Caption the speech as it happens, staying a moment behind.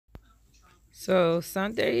So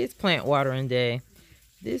Sunday is plant watering day.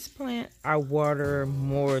 This plant I water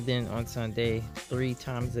more than on Sunday, 3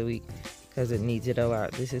 times a week, because it needs it a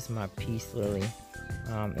lot. This is my peace lily,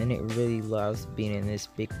 and it really loves being in this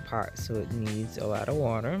big pot, so it needs a lot of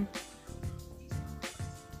water.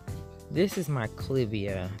 This is my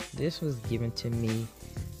clivia. This was given to me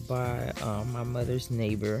by my mother's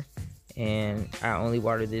neighbor, and I only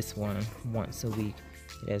water this one once a week.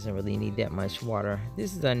 It doesn't really need that much water.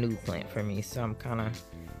 This is a new plant for me, so I'm kind of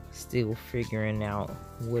still figuring out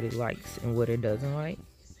what it likes and what it doesn't like.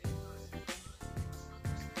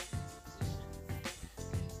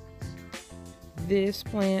 This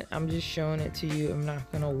plant, I'm just showing it to you. I'm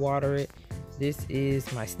not gonna water it. This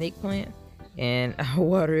is my snake plant, and I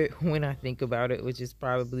water it when I think about it, which is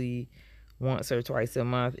probably once or twice a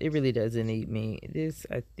month. It really doesn't need me. This,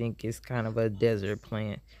 I think, is kind of a desert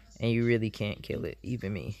plant, and you really can't kill it,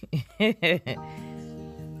 even me. And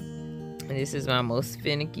this is my most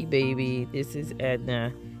finicky baby. This is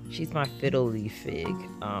Edna. She's my fiddle leaf fig.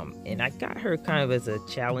 And I got her kind of as a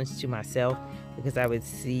challenge to myself, because I would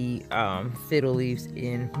see fiddle leaves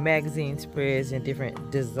in magazine spreads and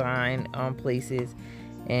different design places,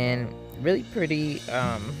 and really pretty,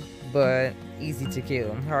 but easy to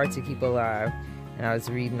kill, hard to keep alive. And I was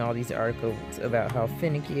reading all these articles about how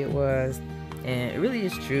finicky it was, and it really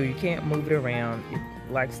is true. You can't move it around. It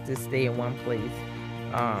likes to stay in one place.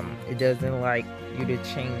 It doesn't like you to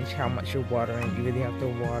change how much you're watering. You really have to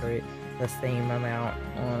water it the same amount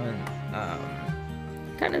on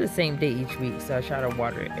kind of the same day each week. So I try to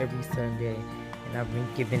water it every Sunday, and I've been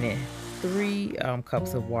giving it 3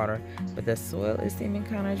 cups of water, but the soil is seeming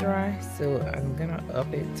kind of dry, so I'm gonna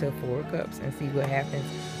up it to 4 cups and see what happens.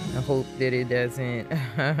 I hope that it doesn't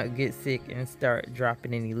get sick and start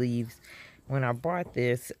dropping any leaves. When I bought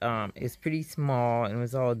this, it's pretty small and it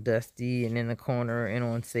was all dusty and in the corner and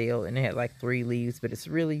on sale, and it had like 3 leaves, but it's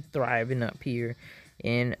really thriving up here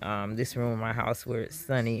in this room of my house where it's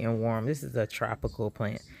sunny and warm. This is a tropical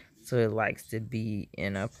plant, so it likes to be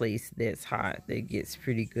in a place that's hot, that gets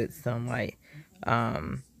pretty good sunlight,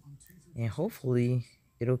 and hopefully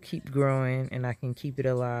it'll keep growing and I can keep it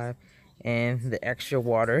alive, and the extra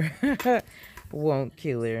water won't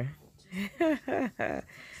kill her.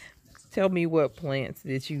 Tell me what plants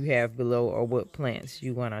that you have below, or what plants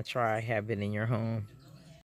you want to try having in your home.